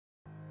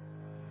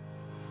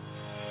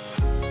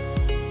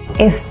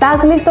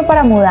¿Estás listo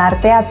para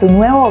mudarte a tu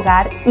nuevo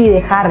hogar y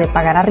dejar de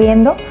pagar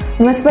arriendo?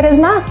 No esperes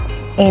más.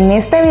 En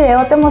este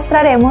video te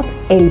mostraremos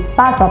el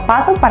paso a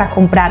paso para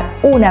comprar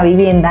una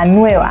vivienda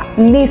nueva,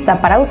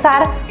 lista para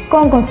usar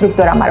con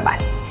Constructora Marval.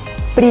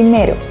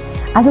 Primero,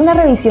 haz una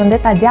revisión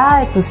detallada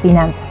de tus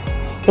finanzas.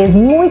 Es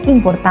muy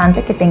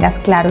importante que tengas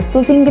claros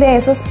tus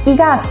ingresos y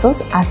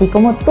gastos, así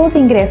como tus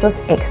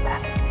ingresos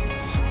extras.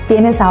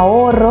 ¿Tienes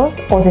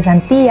ahorros o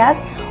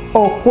cesantías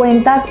o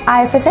cuentas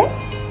AFC?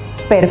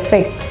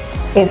 Perfecto.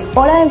 Es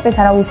hora de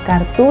empezar a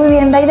buscar tu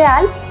vivienda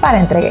ideal para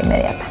entrega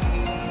inmediata.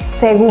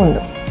 Segundo,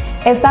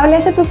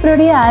 establece tus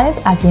prioridades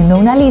haciendo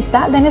una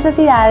lista de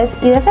necesidades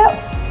y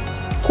deseos.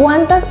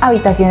 ¿Cuántas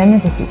habitaciones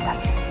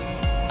necesitas?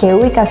 ¿Qué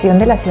ubicación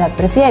de la ciudad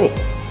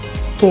prefieres?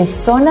 ¿Qué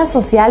zonas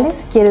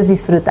sociales quieres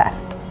disfrutar?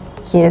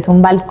 ¿Quieres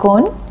un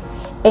balcón?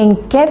 ¿En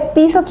qué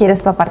piso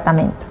quieres tu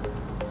apartamento?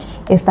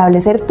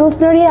 Establecer tus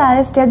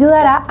prioridades te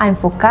ayudará a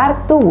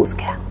enfocar tu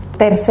búsqueda.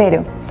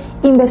 Tercero,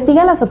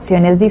 investiga las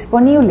opciones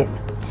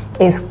disponibles.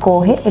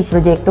 Escoge el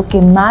proyecto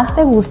que más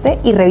te guste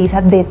y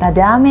revisa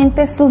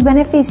detalladamente sus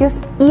beneficios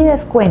y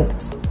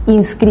descuentos.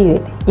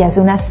 Inscríbete y haz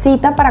una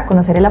cita para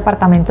conocer el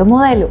apartamento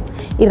modelo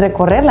y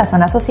recorrer las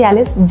zonas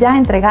sociales ya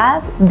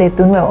entregadas de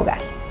tu nuevo hogar.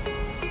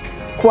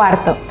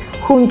 Cuarto,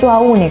 junto a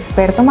un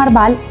experto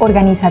Marval,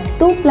 organiza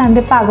tu plan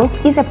de pagos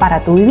y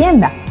separa tu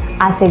vivienda.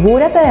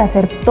 Asegúrate de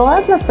hacer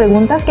todas las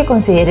preguntas que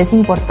consideres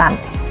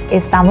importantes.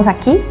 Estamos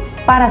aquí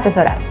para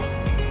asesorarte.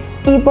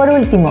 Y por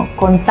último,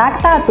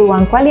 contacta a tu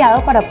banco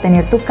aliado para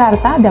obtener tu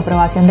carta de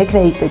aprobación de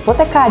crédito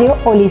hipotecario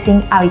o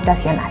leasing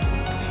habitacional.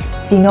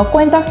 Si no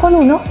cuentas con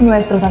uno,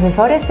 nuestros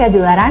asesores te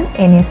ayudarán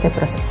en este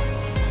proceso.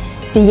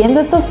 Siguiendo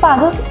estos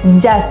pasos,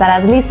 ya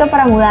estarás listo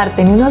para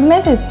mudarte en unos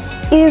meses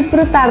y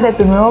disfrutar de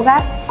tu nuevo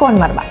hogar con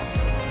Marval.